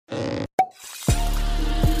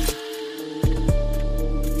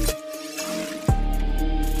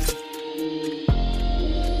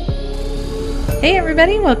Hey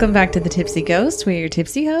everybody, welcome back to The Tipsy Ghost. We're your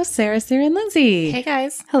tipsy hosts, Sarah, and Lindsay. Hey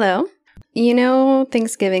guys. Hello. You know,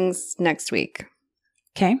 Thanksgiving's next week.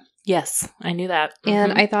 Okay. Yes, I knew that.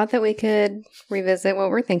 And I thought that we could revisit what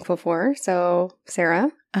we're thankful for. So,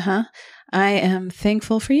 Sarah. I am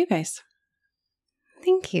thankful for you guys.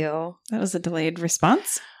 Thank you. That was a delayed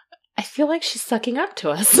response. I feel like she's sucking up to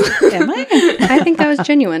us. Am I? I think that was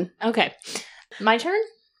genuine. Okay. My turn?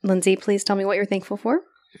 Lindsay, please tell me what you're thankful for.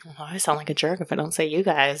 Oh, I sound like a jerk if I don't say you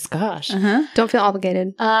guys. Gosh. Don't feel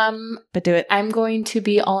obligated. But do it. I'm going to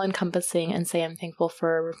be all-encompassing and say I'm thankful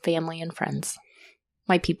for family and friends.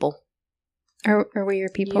 My people. Are we your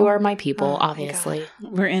people? You are my people, Oh my obviously.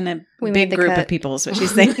 We're in a We big made the group cut. of people is what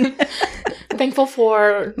she's saying. Thankful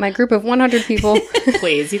for... My group of 100 people.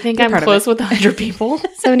 Please, you think You're I'm part of close it. with 100 people?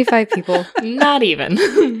 75 people. Not even.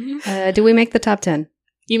 Do we make the top 10?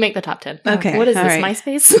 You make the top 10. Okay. What is all this, right.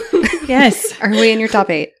 MySpace? Yes. Are we in your top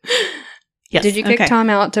 8? Yes. Did you kick Okay. Tom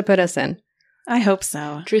out to put us in? I hope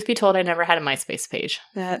so. Truth be told, I never had a MySpace page.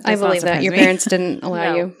 That I does not believe that. surprise Your me. parents didn't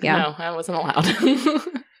allow No, you. Yeah. No, I wasn't allowed.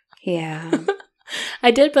 Yeah.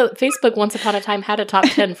 I did, but Facebook once upon a time had a top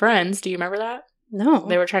 10 friends. Do you remember that? No.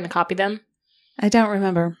 They were trying to copy them. I don't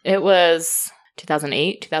remember. It was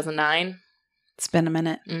 2008, 2009. It's been a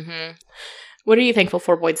minute. Mm-hmm. What are you thankful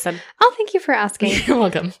for, Boydston? Oh, thank you for asking. You're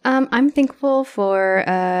welcome. I'm thankful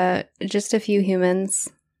for just a few humans.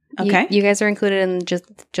 Okay. You guys are included in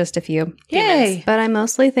just a few. Yay. But I'm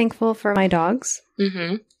mostly thankful for my dogs.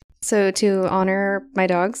 Mm-hmm. So to honor my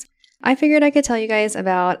dogs, I figured I could tell you guys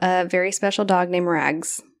about a very special dog named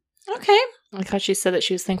Rags. Okay. I thought she said that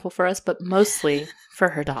she was thankful for us, but mostly for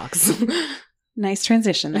her dogs. Nice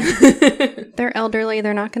transition there. They're elderly.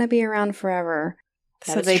 They're not going to be around forever.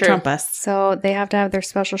 That So is they true. trump us. So they have to have their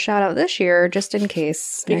special shout out this year just in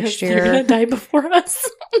case Because next they're going year. to die before us.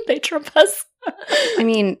 They trump us. I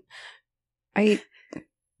mean, I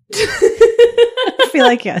I feel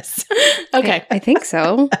like yes. Okay. I think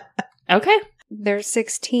so. Okay. They're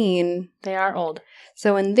 16. They are old.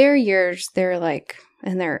 So in their years, they're like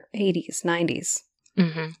in their 80s, 90s.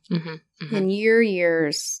 Mm-hmm. Mm-hmm. Mm-hmm. In your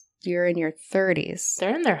years, you're in your 30s.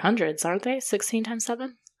 They're in their hundreds, aren't they? 16 times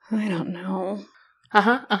 7? I don't know.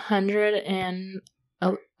 100 and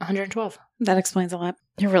 112. That explains a lot.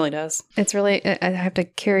 It really does. It's really, I have to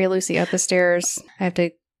carry Lucy up the stairs. I have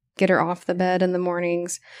to get her off the bed in the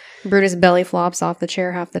mornings. Brutus belly flops off the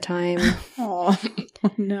chair half the time. Oh,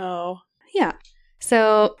 no. Yeah.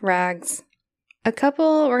 So, Rags. We're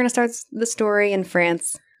going to start the story in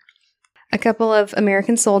France. A couple of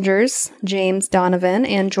American soldiers, James Donovan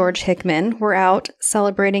and George Hickman, were out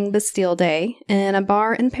celebrating Bastille Day in a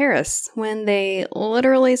bar in Paris when they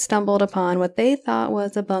literally stumbled upon what they thought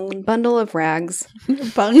was a bundle of rags.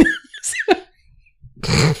 Bung.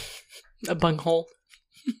 A bunghole.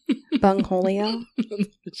 Bungholio.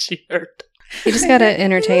 She hurt. You just got to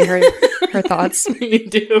entertain her thoughts. You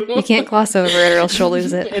do. You can't gloss over it or else she'll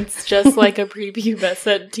lose it. It's just like a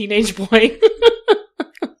prepubescent teenage boy.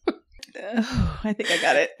 Oh, I think I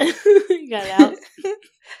got it. You got it out.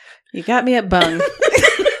 You got me at bung.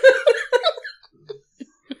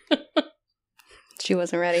 She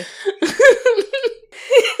wasn't ready.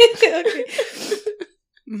 Okay.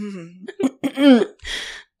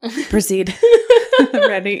 Proceed.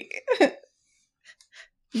 Ready. Then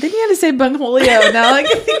you had to say bungholio. Now I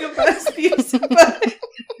can think about abuse.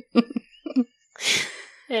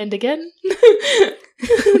 And again,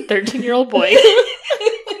 13-year-old boy.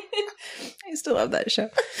 I still love that show.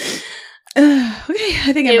 Okay,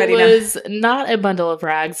 I think I'm ready now. It was not a bundle of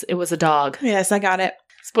rags. It was a dog. Yes, I got it.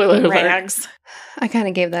 Spoiler alert. Rags. I kind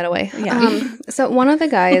of gave that away. Yeah. So one of the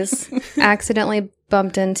guys accidentally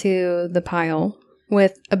bumped into the pile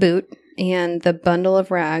with a boot, and the bundle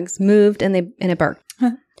of rags moved, and it barked.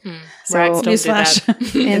 So- Rags don't do Newsflash. that.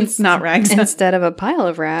 It's not rags. Instead of a pile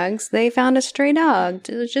of rags, they found a stray dog.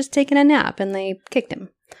 It was just taking a nap, and they kicked him.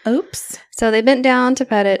 Oops. So they bent down to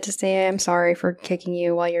pet it to say, "I'm sorry for kicking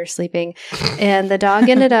you while you're sleeping." And the dog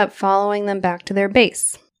ended up following them back to their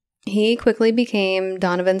base. He quickly became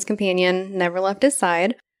Donovan's companion, never left his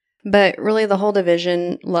side, but really the whole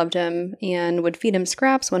division loved him and would feed him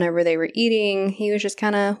scraps whenever they were eating. He was just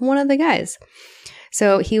kind of one of the guys.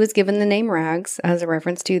 So he was given the name Rags as a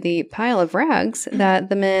reference to the pile of rags that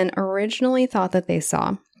the men originally thought that they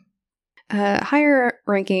saw.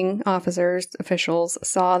 Higher-ranking officials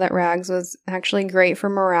saw that Rags was actually great for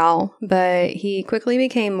morale, but he quickly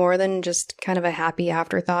became more than just kind of a happy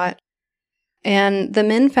afterthought. And the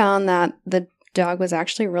men found that the dog was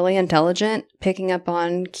actually really intelligent, picking up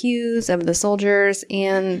on cues of the soldiers,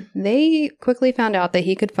 and they quickly found out that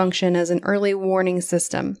he could function as an early warning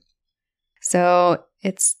system. So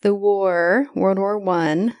it's the war, World War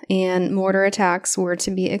I, and mortar attacks were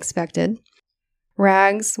to be expected.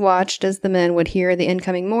 Rags watched as the men would hear the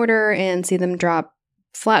incoming mortar and see them drop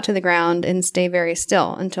flat to the ground and stay very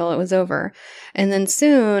still until it was over. And then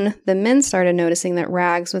soon, the men started noticing that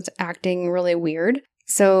Rags was acting really weird.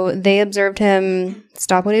 So they observed him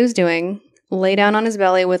stop what he was doing, lay down on his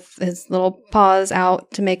belly with his little paws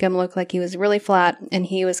out to make him look like he was really flat, and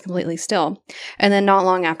he was completely still. And then not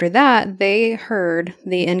long after that, they heard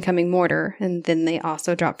the incoming mortar, and then they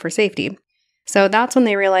also dropped for safety. So that's when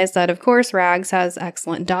they realized that, of course, Rags has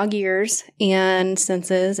excellent dog ears and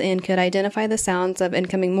senses and could identify the sounds of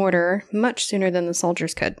incoming mortar much sooner than the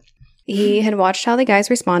soldiers could. He had watched how the guys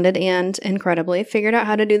responded and, incredibly, figured out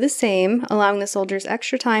how to do the same, allowing the soldiers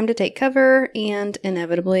extra time to take cover and,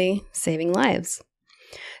 inevitably, saving lives.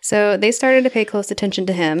 So they started to pay close attention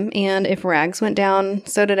to him, and if Rags went down,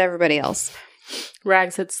 so did everybody else.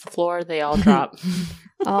 Rags hits the floor, they all drop.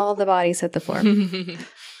 All the bodies hit the floor.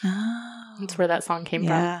 That's where that song came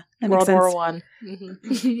Yeah, from. that makes World War sense. One.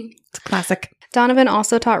 It's a classic. Donovan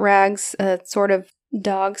also taught Rags a sort of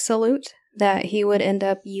dog salute that he would end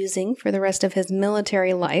up using for the rest of his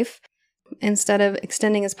military life. Instead of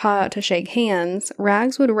extending his paw out to shake hands,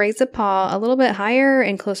 Rags would raise a paw a little bit higher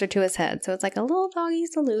and closer to his head. So it's like a little doggy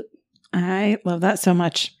salute. I love that so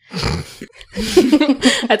much.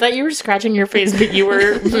 I thought you were scratching your face, but you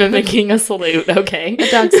were mimicking a salute. Okay. A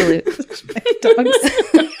dog salute. Dogs.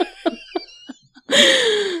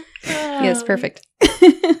 Yes, perfect.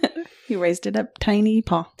 He raised it up tiny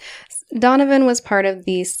paw. Donovan was part of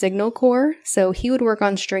the Signal Corps, so he would work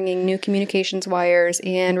on stringing new communications wires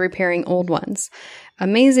and repairing old ones.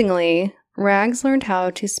 Amazingly, Rags learned how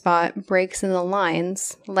to spot breaks in the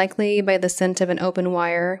lines, likely by the scent of an open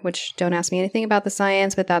wire, which don't ask me anything about the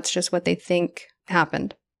science, but that's just what they think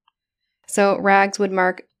happened. So Rags would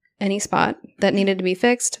mark any spot that needed to be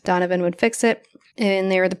fixed, Donovan would fix it,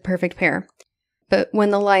 and they were the perfect pair. But when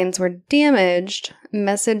the lines were damaged,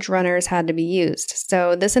 message runners had to be used.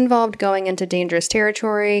 So this involved going into dangerous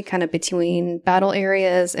territory, kind of between battle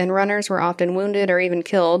areas, and runners were often wounded or even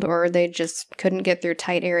killed, or they just couldn't get through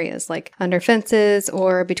tight areas, like under fences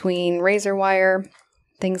or between razor wire,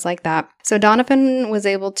 things like that. So Donovan was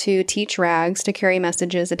able to teach Rags to carry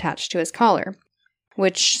messages attached to his collar,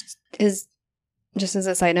 which is, just as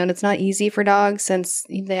a side note, it's not easy for dogs since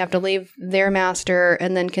they have to leave their master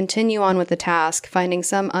and then continue on with the task, finding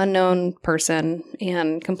some unknown person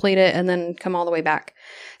and complete it and then come all the way back.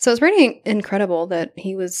 So it's pretty incredible that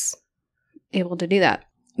he was able to do that.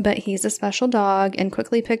 But he's a special dog and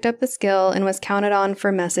quickly picked up the skill and was counted on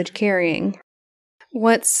for message carrying.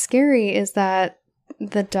 What's scary is that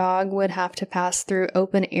the dog would have to pass through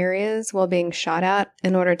open areas while being shot at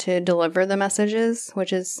in order to deliver the messages,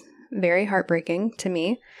 which is very heartbreaking to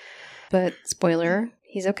me, but spoiler,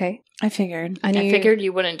 he's okay. I figured. I figured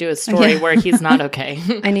you wouldn't do a story where he's not okay.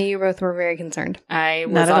 I knew you both were very concerned. I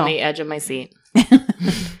was Not at on all. the edge of my seat.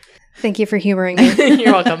 Thank you for humoring me.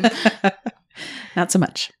 You're welcome. Not so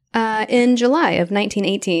much. In July of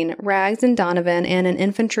 1918, Rags and Donovan and an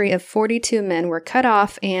infantry of 42 men were cut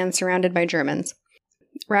off and surrounded by Germans.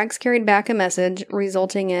 Rags carried back a message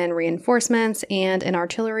resulting in reinforcements and an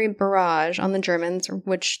artillery barrage on the Germans,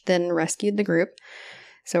 which then rescued the group.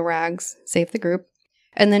 So Rags saved the group.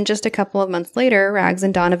 And then just a couple of months later, Rags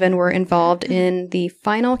and Donovan were involved in the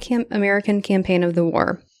final American campaign of the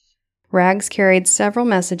war. Rags carried several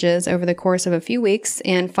messages over the course of a few weeks,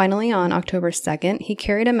 and finally on October 2nd, he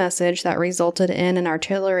carried a message that resulted in an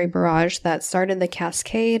artillery barrage that started the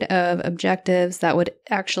cascade of objectives that would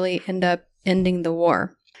actually end up ending the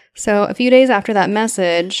war. So a few days after that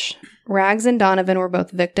message, Rags and Donovan were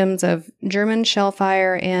both victims of German shell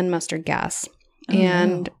fire and mustard gas.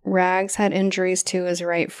 And Rags had injuries to his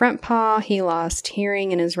right front paw. He lost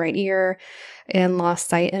hearing in his right ear and lost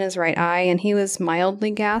sight in his right eye, and he was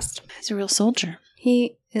mildly gassed. He's a real soldier.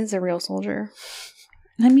 He is a real soldier.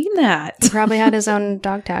 I mean that. He probably had his own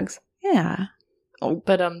dog tags. Yeah. Oh,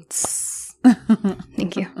 but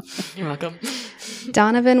Thank you. you're welcome.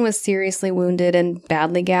 Donovan was seriously wounded and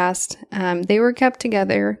badly gassed. They were kept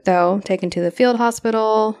together, though, taken to the field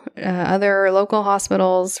hospital, other local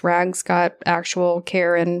hospitals. Rags got actual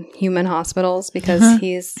care in human hospitals because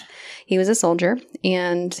he was a soldier,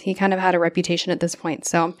 and he kind of had a reputation at this point.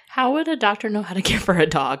 So How would a doctor know how to care for a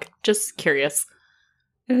dog? Just curious.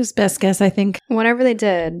 It was best guess, I think. whatever they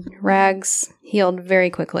did, Rags healed very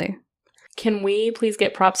quickly. Can we please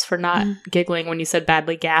get props for not giggling when you said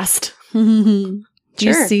badly gassed? Do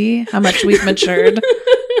you Sure. see how much we've matured?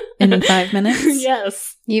 in 5 minutes.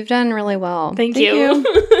 Yes. You've done really well. Thank Thank you.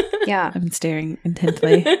 Yeah. I'm staring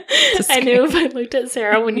intently. I knew if I looked at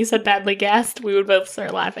Sarah when you said badly gassed, we would both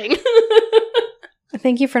start laughing.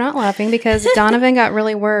 Thank you for not laughing because Donovan got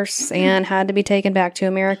really worse and had to be taken back to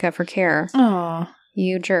America for care. Oh,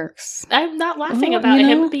 You jerks. I'm not laughing Well, about you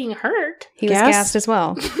know- him being hurt. He was Gas? gassed as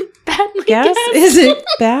well. Badly gas gassed. is a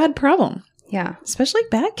bad problem, Yeah. especially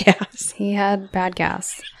bad gas. He had bad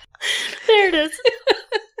gas. There it is.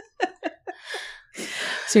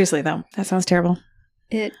 Seriously, though, that sounds terrible.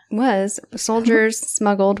 It was. Soldiers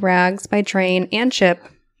smuggled Rags by train and ship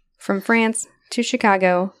from France to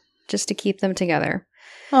Chicago just to keep them together.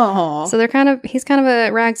 Oh, So he's kind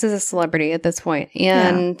of Rags is a celebrity at this point.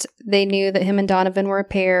 And they knew that him and Donovan were a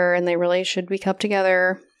pair and they really should be kept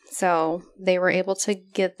together. So they were able to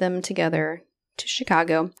get them together to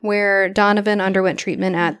Chicago, where Donovan underwent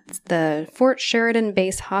treatment at the Fort Sheridan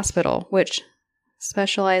Base Hospital, which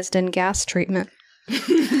specialized in gas treatment.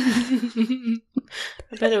 I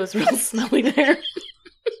bet it was real smelly there.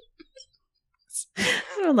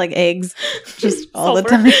 I don't like eggs, just all the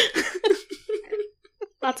Sulfur. time.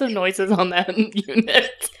 Lots of noises on that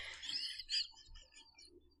unit.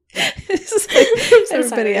 It's like I'm so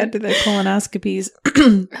everybody sorry. after their colonoscopies.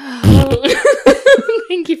 Oh,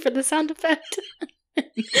 thank you for the sound effect.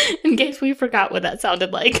 In case we forgot what that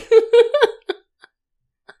sounded like.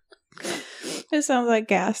 It sounds like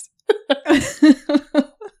gas.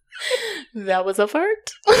 That was a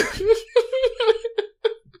fart.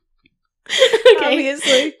 Okay.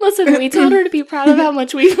 Obviously. Listen, we told her to be proud of how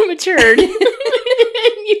much we've matured. And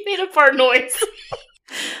you made a fart noise.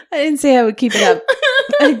 I didn't say I would keep it up.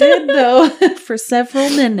 I did, though, for several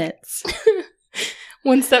minutes.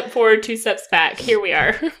 One step forward, two steps back. Here we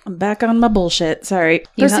are. I'm back on my bullshit. Sorry.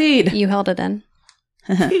 You Proceed. You held it in.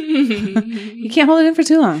 You can't hold it in for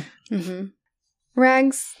too long. Mm-hmm.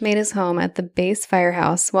 Rags made his home at the base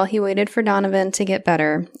firehouse while he waited for Donovan to get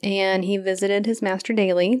better, and he visited his master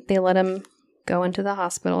daily. They let him go into the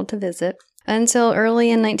hospital to visit. Until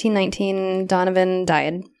early in 1919, Donovan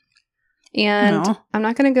died. And Aw. I'm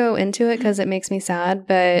not going to go into it because it makes me sad,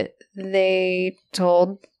 but they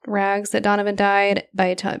told Rags that Donovan died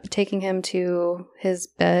by taking him to his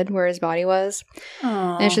bed where his body was.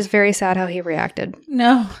 And it's just very sad how he reacted.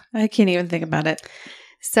 No, I can't even think about it.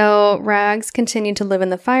 So Rags continued to live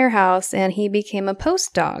in the firehouse, and he became a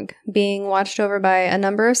post dog, being watched over by a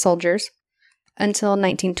number of soldiers, until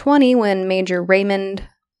 1920 when Major Raymond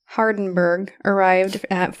Hardenberg arrived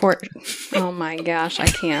at Fort... Oh my gosh, I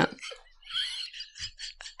can't.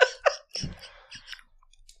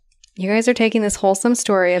 You guys are taking this wholesome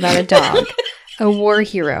story about a dog, a war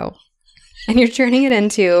hero, and you're turning it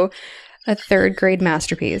into a third grade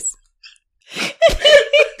masterpiece.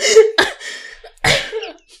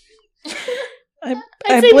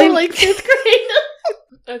 I'd say more like 5th grade.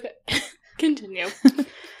 Okay. Continue.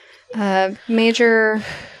 Major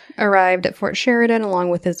arrived at Fort Sheridan along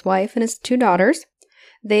with his wife and his 2 daughters.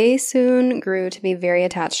 They soon grew to be very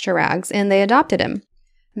attached to Rags, and they adopted him.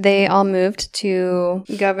 They all moved to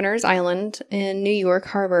Governor's Island in New York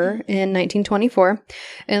Harbor in 1924,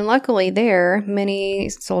 and luckily there, many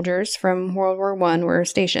soldiers from World War I were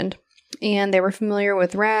stationed. And they were familiar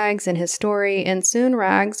with Rags and his story, and soon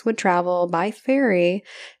Rags would travel by ferry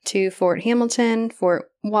to Fort Hamilton, Fort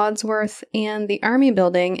Wadsworth, and the Army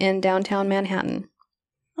Building in downtown Manhattan.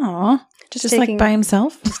 Aw, just taking- like by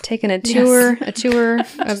himself. Just taking a tour of the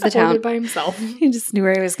town. Supported by himself. He just knew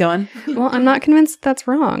where he was going. Well, I'm not convinced that's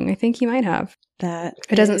wrong. I think he might have. That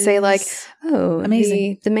It doesn't say like, is oh,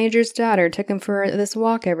 amazing. the major's daughter took him for this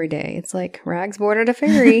walk every day. It's like Rags boarded a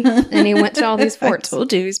ferry and he went to all these forts. I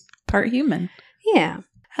told you he's part human. Yeah.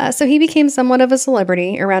 So he became somewhat of a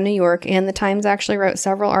celebrity around New York, and the Times actually wrote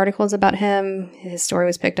several articles about him. His story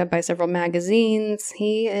was picked up by several magazines.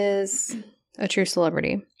 He is a true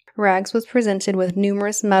celebrity. Rags was presented with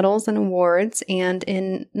numerous medals and awards, and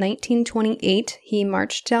in 1928, he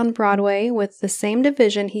marched down Broadway with the same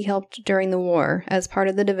division he helped during the war as part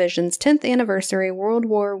of the division's 10th anniversary World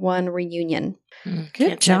War I reunion. Good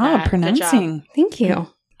Can't say job that. pronouncing. Thank you.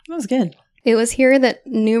 That was good. It was here that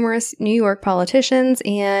numerous New York politicians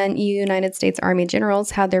and United States Army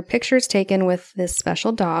generals had their pictures taken with this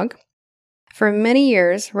special dog. For many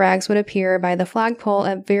years, Rags would appear by the flagpole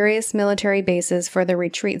at various military bases for the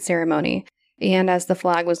retreat ceremony. And as the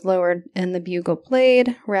flag was lowered and the bugle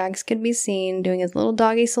played, Rags could be seen doing his little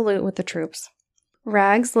doggy salute with the troops.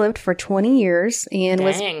 Rags lived for 20 years and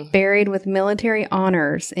was Dang. buried with military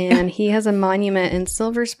honors, and he has a monument in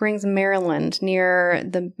Silver Springs, Maryland, near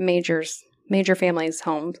the major family's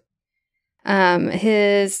home.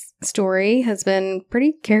 His story has been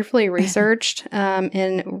pretty carefully researched,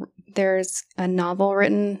 and there's a novel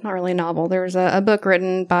written, not really a novel, there's a book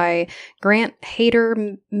written by Grant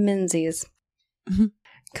Hayter Menzies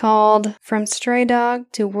called From Stray Dog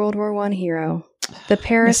to World War I Hero, the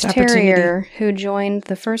Paris Missed Terrier who joined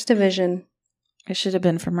the 1st Division. It should have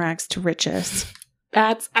been From Rags to Riches.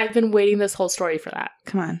 I've been waiting this whole story for that.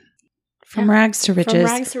 Come on. From Rags to Riches. From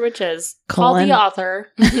Rags to Riches. Call the author.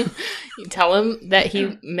 You tell him that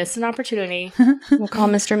he missed an opportunity. We'll call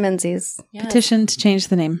Mr. Menzies. Yes. Petition to change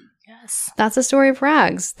the name. Yes. That's the story of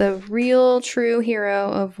Rags, the real true hero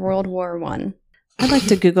of World War I. I'd like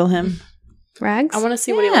to Google him. Rags? I want to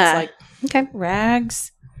see what he looks Yeah. like. Okay.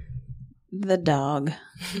 Rags the dog.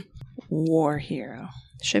 War hero.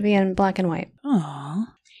 Should be in black and white. Aw.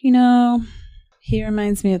 You know, he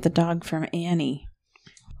reminds me of the dog from Annie.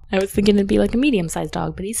 I was thinking it'd be like a medium-sized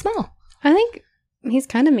dog, but he's small. I think he's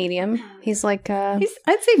kind of medium. He's like I'd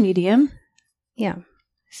say medium. yeah,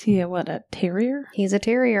 Is he a terrier? he's a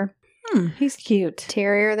terrier. He's cute.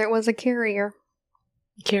 Terrier that was a carrier.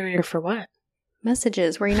 Carrier for what?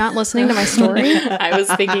 Messages. Were you not listening to my story? I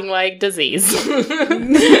was thinking like disease.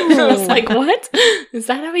 I was like, what? Is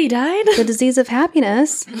that how he died? The disease of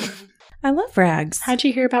happiness. I love Rags. How'd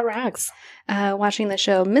you hear about Rags? Watching the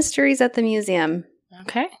show Mysteries at the Museum.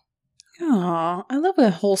 Okay. Aw, I love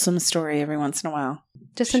a wholesome story every once in a while.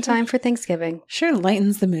 Just in time for Thanksgiving. Sure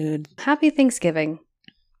lightens the mood. Happy Thanksgiving.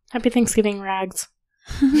 Happy Thanksgiving, Rags.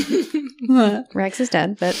 Rags is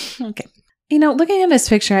dead, but Okay. You know, looking at his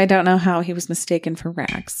picture, I don't know how he was mistaken for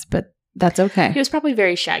Rags, but that's okay. He was probably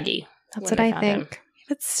very shaggy. that's when what I found him. think.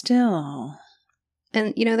 But still.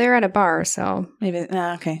 And, they're at a bar, so. Maybe,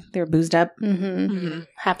 okay. They were boozed up. Mm-hmm. Mhm.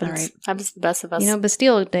 Happens. All right. Happens to the best of us.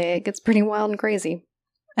 Bastille Day, it gets pretty wild and crazy.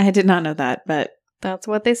 I did not know that, but That's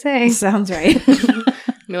what they say. sounds right. I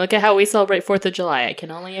mean, look at how we celebrate 4th of July. I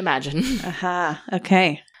can only imagine. Aha.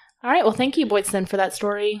 Okay. All right. Well, thank you, Boydston, for that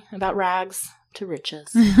story about Rags to Riches.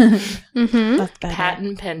 Mm-hmm. That's better.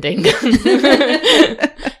 Patent pending.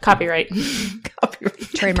 Copyright. Copyright.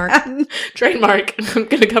 Trademark. Trademark. I'm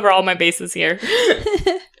going to cover all my bases here.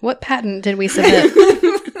 What patent did we submit?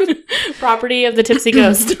 Property of the Tipsy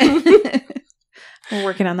Ghost. We're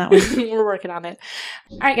working on that one. We're working on it.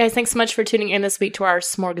 All right, guys. Thanks so much for tuning in this week to our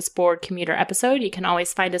Smorgasbord commuter episode. You can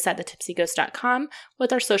always find us at thetipsyghost.com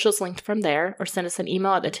with our socials linked from there, or send us an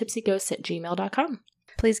email at thetipsyghost@gmail.com.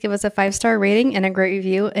 Please give us a 5-star rating and a great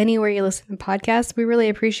review anywhere you listen to podcasts. We really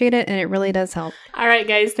appreciate it, and it really does help. All right,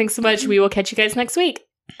 guys. Thanks so much. We will catch you guys next week.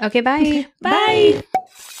 Okay, bye. Bye.